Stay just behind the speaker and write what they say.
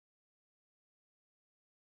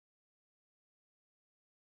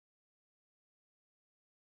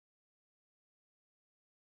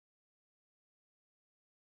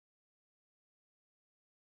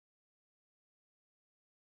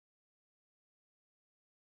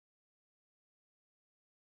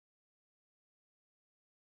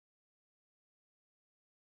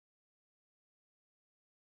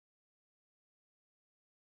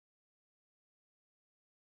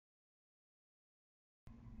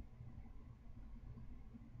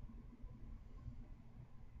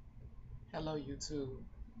Hello, YouTube,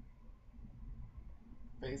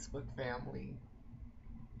 Facebook family,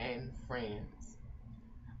 and friends.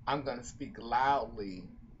 I'm going to speak loudly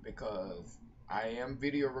because I am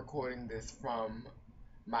video recording this from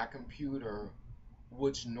my computer,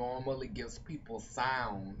 which normally gives people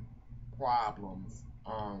sound problems.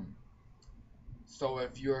 So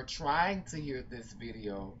if you're trying to hear this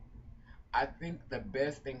video, I think the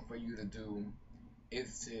best thing for you to do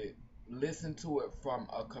is to listen to it from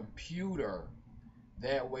a computer.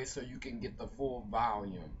 That way, so you can get the full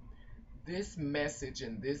volume. This message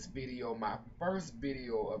in this video, my first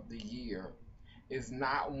video of the year, is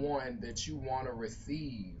not one that you want to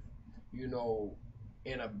receive, you know,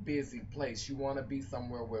 in a busy place. You want to be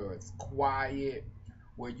somewhere where it's quiet,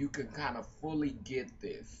 where you can kind of fully get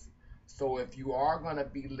this. So if you are going to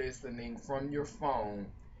be listening from your phone,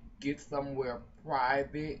 get somewhere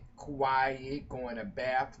private, quiet, go in a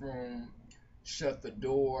bathroom, shut the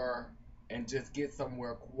door, and just get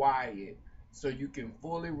somewhere quiet so you can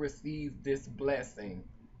fully receive this blessing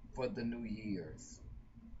for the New Year's.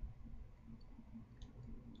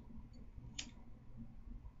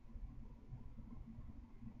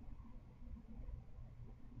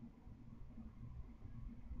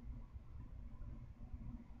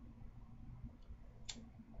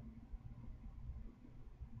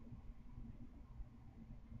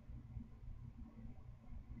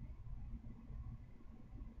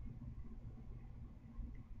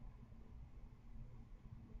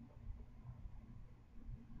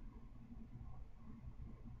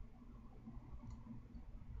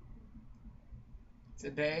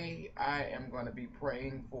 Today, I am going to be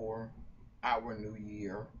praying for our new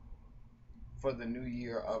year, for the new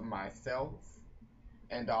year of myself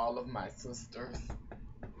and all of my sisters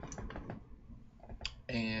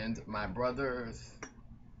and my brothers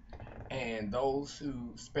and those who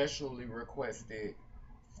specially requested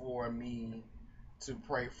for me to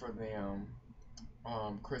pray for them.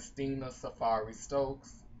 Christina Safari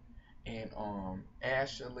Stokes and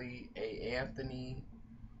Ashley A. Anthony,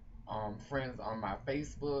 friends on my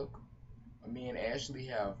Facebook. Me and Ashley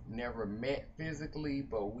have never met physically,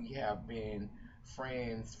 but we have been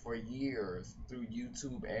friends for years through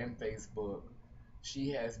YouTube and Facebook.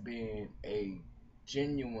 She has been a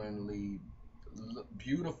genuinely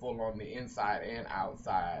beautiful on the inside and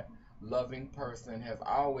outside, loving person, has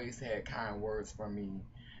always had kind words for me.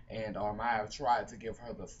 And I have tried to give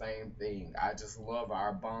her the same thing. I just love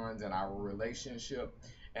our bonds and our relationship.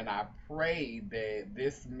 And I pray that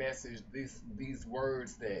this message, these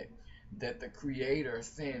words that the Creator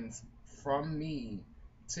sends from me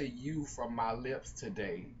to you from my lips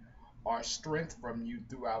today are strength from you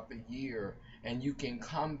throughout the year, and you can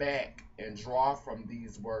come back and draw from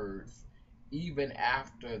these words even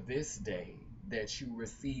after this day that you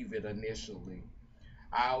receive it initially.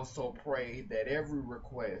 I also pray that every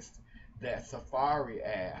request that Safari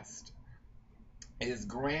asked is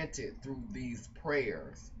granted through these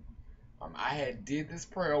prayers. I had did this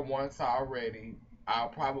prayer once already. I'll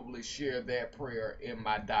probably share that prayer in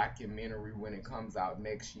my documentary when it comes out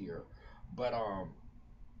next year. But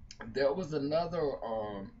there was another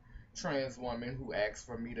trans woman who asked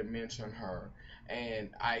for me to mention her,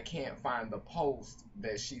 and I can't find the post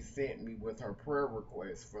that she sent me with her prayer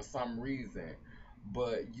request for some reason.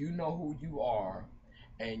 But you know who you are,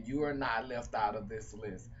 and you are not left out of this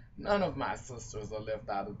list. None of my sisters are left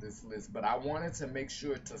out of this list, but I wanted to make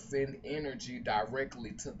sure to send energy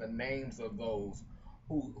directly to the names of those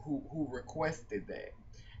who requested that.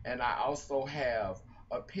 And I also have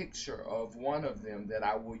a picture of one of them that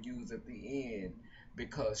I will use at the end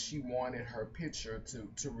because she wanted her picture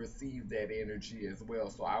to receive that energy as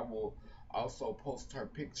well. So I will also post her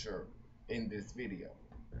picture in this video.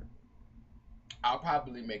 I'll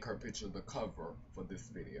probably make her picture the cover for this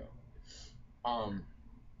video. Um,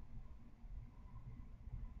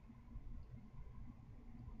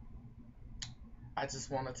 I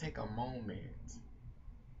just want to take a moment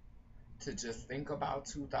to just think about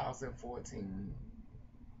 2014,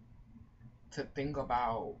 to think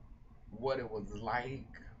about what it was like,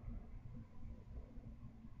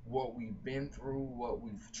 what we've been through, what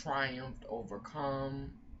we've triumphed,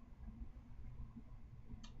 overcome,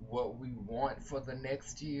 what we want for the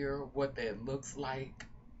next year, what that looks like,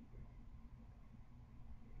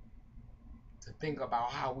 to think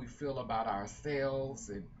about how we feel about ourselves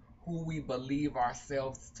and who we believe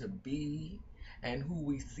ourselves to be and who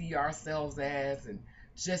we see ourselves as, and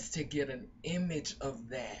just to get an image of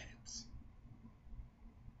that.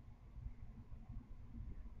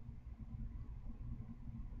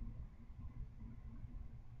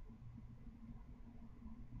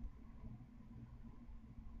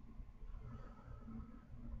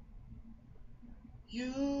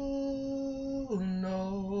 You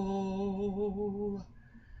know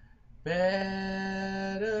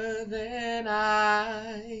better than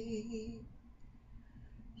I.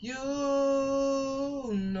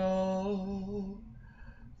 You know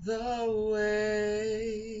the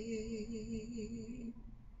way.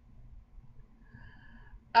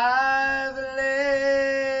 I've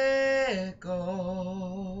let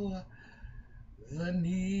go the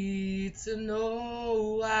need to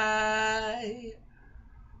know why,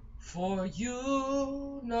 for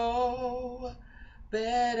you know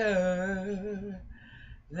better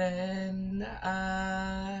than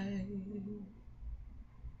I.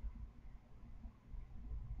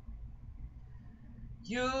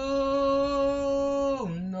 You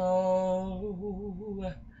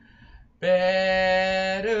know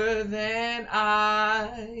better than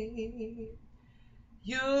I.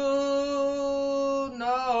 You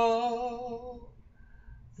know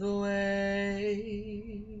the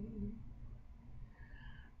way.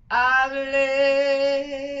 I've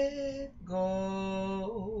let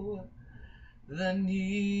go the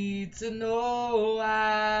need to know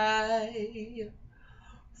why,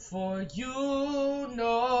 for you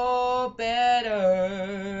know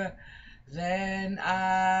better than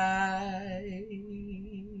I.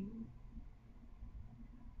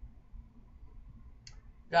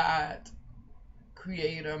 God,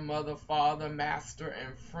 Creator, Mother, Father, Master,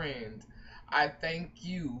 and Friend, I thank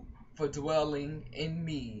you for dwelling in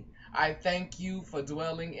me. I thank you for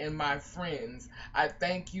dwelling in my friends. I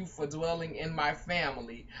thank you for dwelling in my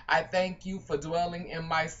family. I thank you for dwelling in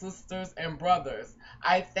my sisters and brothers.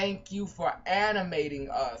 I thank you for animating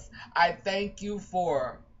us. I thank you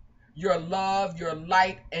for your love, your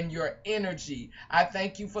light, and your energy. I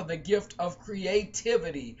thank you for the gift of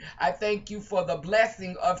creativity. I thank you for the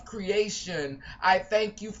blessing of creation. I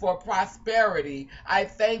thank you for prosperity. I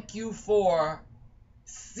thank you for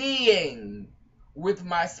seeing with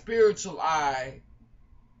my spiritual eye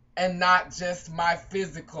and not just my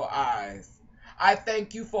physical eyes. I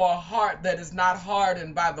thank you for a heart that is not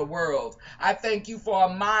hardened by the world. I thank you for a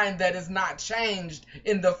mind that is not changed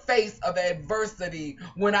in the face of adversity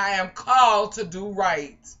when I am called to do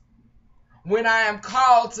right, when I am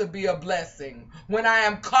called to be a blessing, when I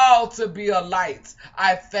am called to be a light.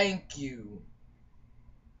 I thank you.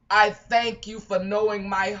 I thank you for knowing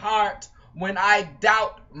my heart when I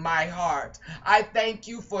doubt my heart. I thank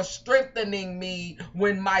you for strengthening me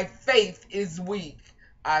when my faith is weak.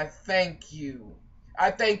 I thank you.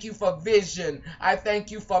 I thank you for vision. I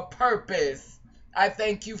thank you for purpose. I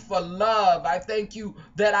thank you for love. I thank you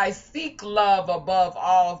that I seek love above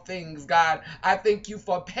all things, God. I thank you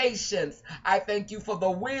for patience. I thank you for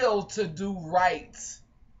the will to do right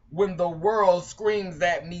when the world screams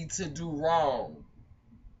at me to do wrong.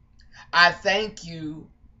 I thank you.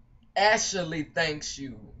 Ashley thanks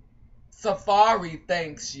you. Safari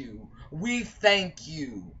thanks you. We thank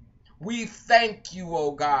you. We thank you,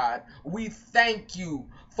 oh God. We thank you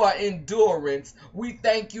for endurance. We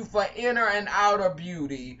thank you for inner and outer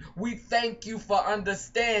beauty. We thank you for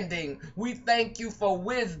understanding. We thank you for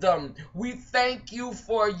wisdom. We thank you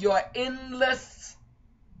for your endless,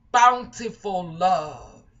 bountiful love.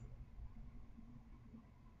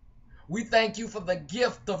 We thank you for the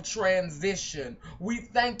gift of transition. We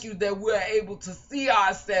thank you that we're able to see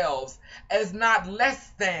ourselves as not less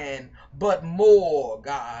than, but more,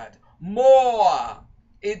 God. More.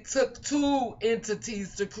 It took two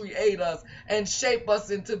entities to create us and shape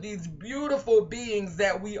us into these beautiful beings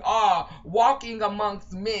that we are, walking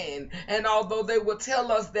amongst men. And although they will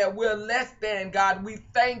tell us that we're less than, God, we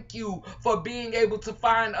thank you for being able to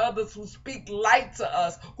find others who speak light to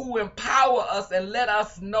us, who empower us and let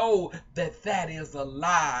us know that that is a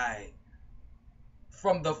lie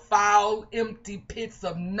from the foul, empty pits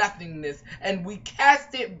of nothingness, and we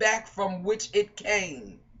cast it back from which it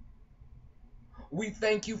came. We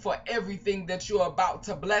thank you for everything that you're about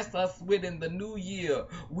to bless us with in the new year.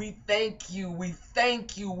 We thank you. We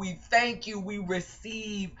thank you. We thank you. We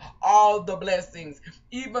receive all the blessings.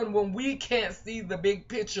 Even when we can't see the big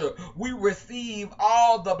picture, we receive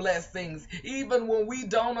all the blessings. Even when we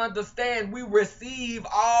don't understand, we receive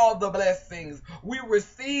all the blessings. We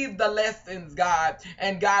receive the lessons, God.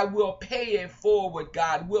 And God, will pay it forward,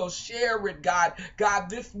 God. We'll share it, God. God,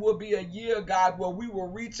 this will be a year, God, where we will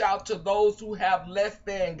reach out to those who have have less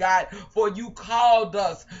than, God. For you called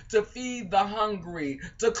us to feed the hungry,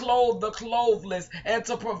 to clothe the clothless, and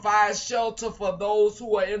to provide shelter for those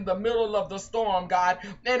who are in the middle of the storm, God.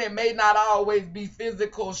 And it may not always be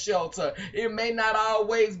physical shelter. It may not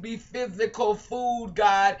always be physical food,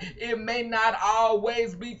 God. It may not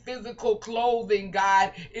always be physical clothing,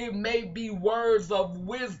 God. It may be words of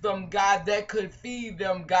wisdom, God, that could feed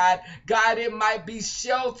them, God. God, it might be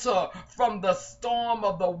shelter from the storm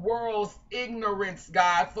of the world's ignorance,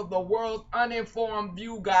 God, for the world's uninformed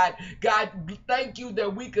view, God. God, thank you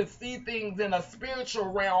that we could see things in a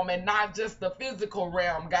spiritual realm and not just the physical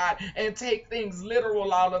realm, God, and take things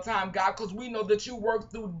literal all the time, God, because we know that you work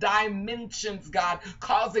through dimensions, God,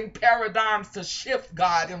 causing paradigms to shift,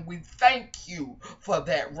 God, and we thank you for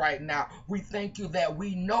that right now. We thank you that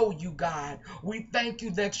we know you, God. We thank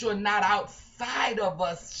you that you're not outside of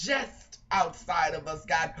us, just outside of us,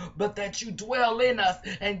 God, but that you dwell in us.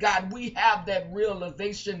 And God, we have that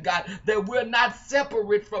realization, God, that we're not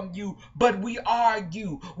separate from you, but we are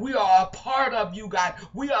you. We are a part of you, God.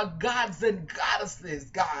 We are gods and goddesses,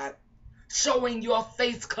 God, showing your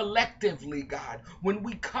face collectively, God. When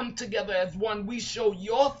we come together as one, we show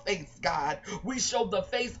your face, God. We show the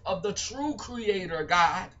face of the true creator,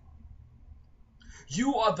 God.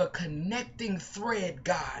 You are the connecting thread,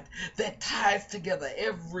 God, that ties together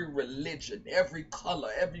every religion, every color,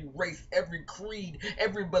 every race, every creed,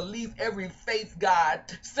 every belief, every faith, God.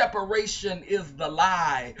 Separation is the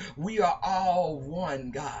lie. We are all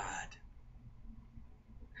one, God.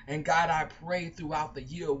 And God, I pray throughout the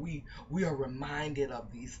year we are reminded of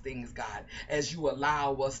these things, God, as you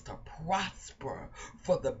allow us to prosper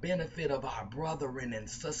for the benefit of our brethren and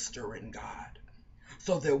sisterin, God,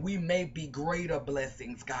 so that we may be greater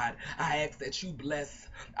blessings, God. I ask that you bless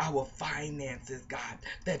our finances, God,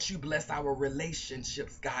 that you bless our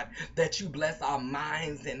relationships, God, that you bless our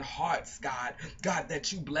minds and hearts, God, God,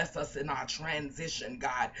 that you bless us in our transition,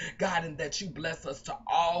 God, God, and that you bless us to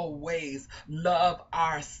always love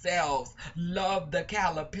ourselves, love the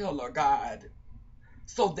caterpillar, God,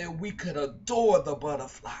 so that we could adore the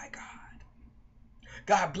butterfly, God.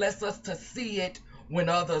 God, bless us to see it when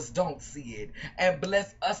others don't see it. And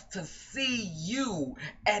bless us to see you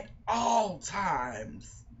at all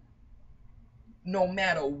times. No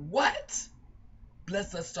matter what,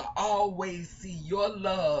 bless us to always see your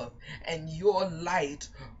love and your light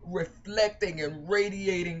reflecting and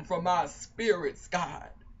radiating from our spirits, God.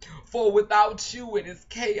 For without you it is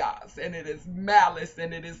chaos and it is malice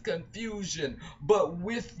and it is confusion. But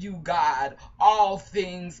with you, God, all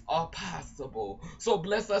things are possible. So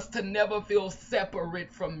bless us to never feel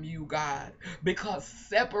separate from you, God, because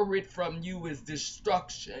separate from you is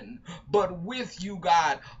destruction. But with you,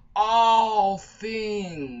 God, all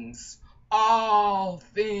things, all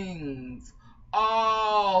things,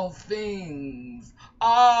 all things,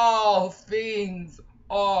 all things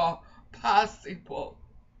are possible.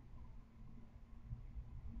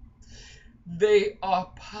 They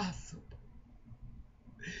are possible.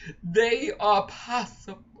 They are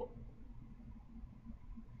possible.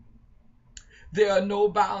 There are no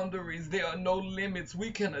boundaries. There are no limits.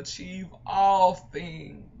 We can achieve all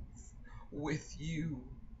things with you,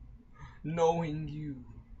 knowing you,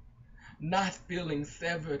 not feeling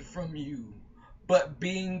severed from you, but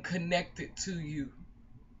being connected to you,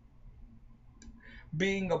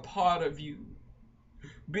 being a part of you,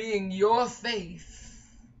 being your face.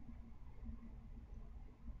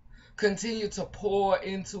 Continue to pour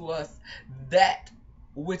into us that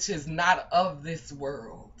which is not of this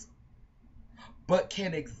world, but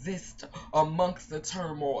can exist amongst the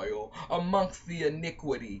turmoil, amongst the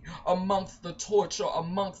iniquity, amongst the torture,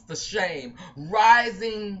 amongst the shame,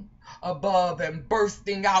 rising above and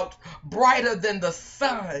bursting out brighter than the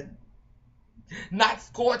sun, not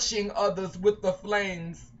scorching others with the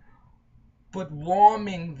flames, but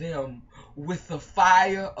warming them with the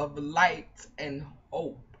fire of light and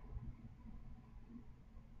hope.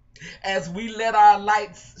 As we let our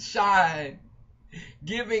lights shine,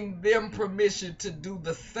 giving them permission to do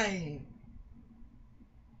the same.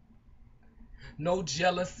 No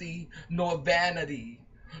jealousy, nor vanity,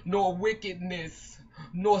 nor wickedness,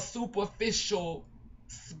 nor superficial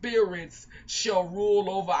spirits shall rule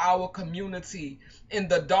over our community in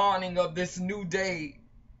the dawning of this new day.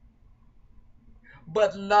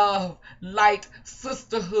 But love, light,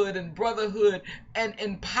 sisterhood, and brotherhood, and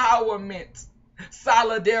empowerment,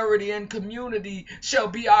 solidarity, and community shall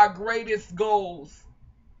be our greatest goals.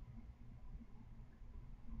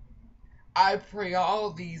 I pray all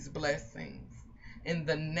these blessings in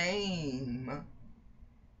the name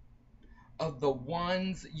of the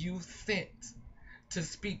ones you sent to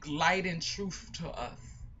speak light and truth to us,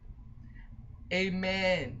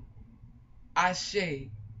 Amen. Ashe.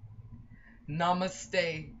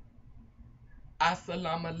 Namaste.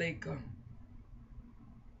 Assalamu alaikum.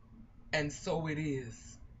 And so it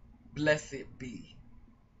is. Blessed be.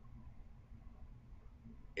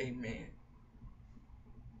 Amen.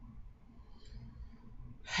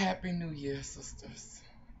 Happy New Year, sisters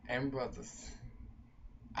and brothers.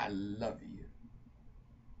 I love you.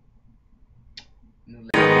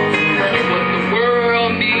 New